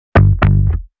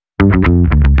Hey,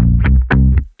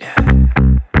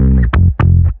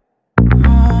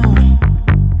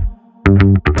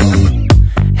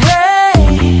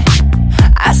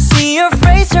 I see your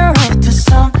face, you're up to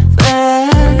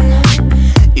something.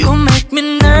 You make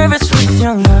me nervous with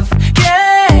your love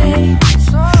games.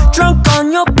 Drunk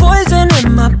on your poison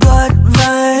in my blood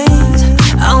veins.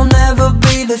 I'll never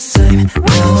be the same.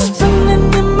 Now I'm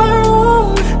spinning in my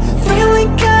room,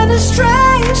 feeling kinda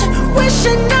strange,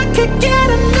 wishing I could get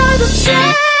another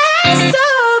taste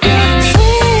of your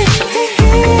sweet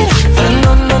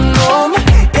venom-nom-nom.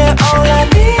 Yeah, all I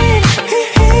need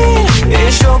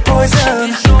is your poison.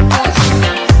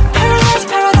 Paralyzed,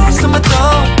 paralyzed on my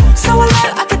tongue, so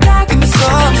alive I could die. Give me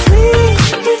some sweet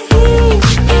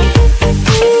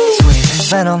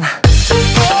venom.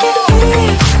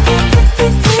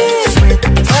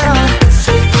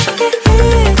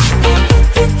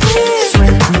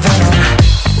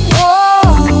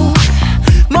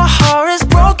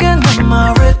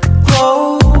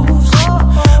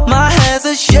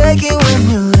 Shaking when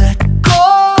you let go,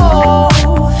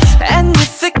 and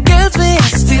if it kills me, I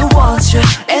still want you.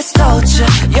 It's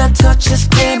torture, your touch is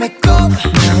chemical.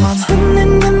 Now I'm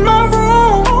spinning in my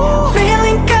room,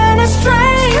 feeling kinda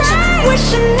strange,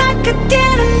 wishing I could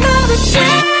get another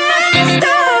taste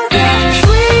of your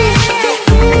sweet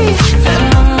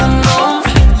venom-nom.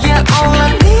 Yeah, all I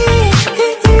need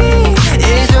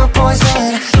is your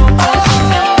poison.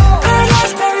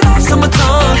 Paralyzed, paralyzed on my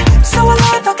tongue, so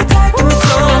alive I could die.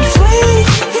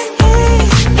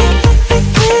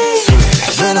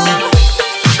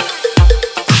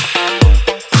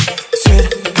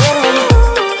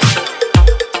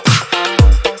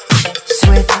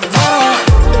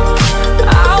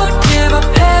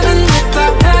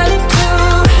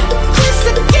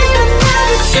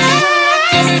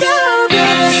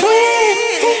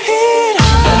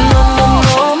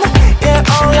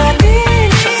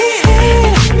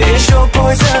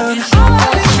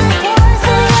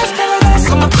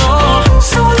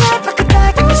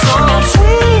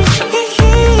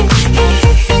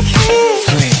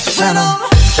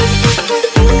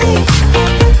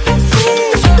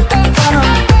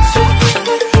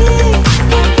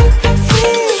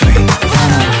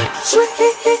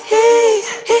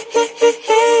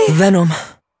 Venom.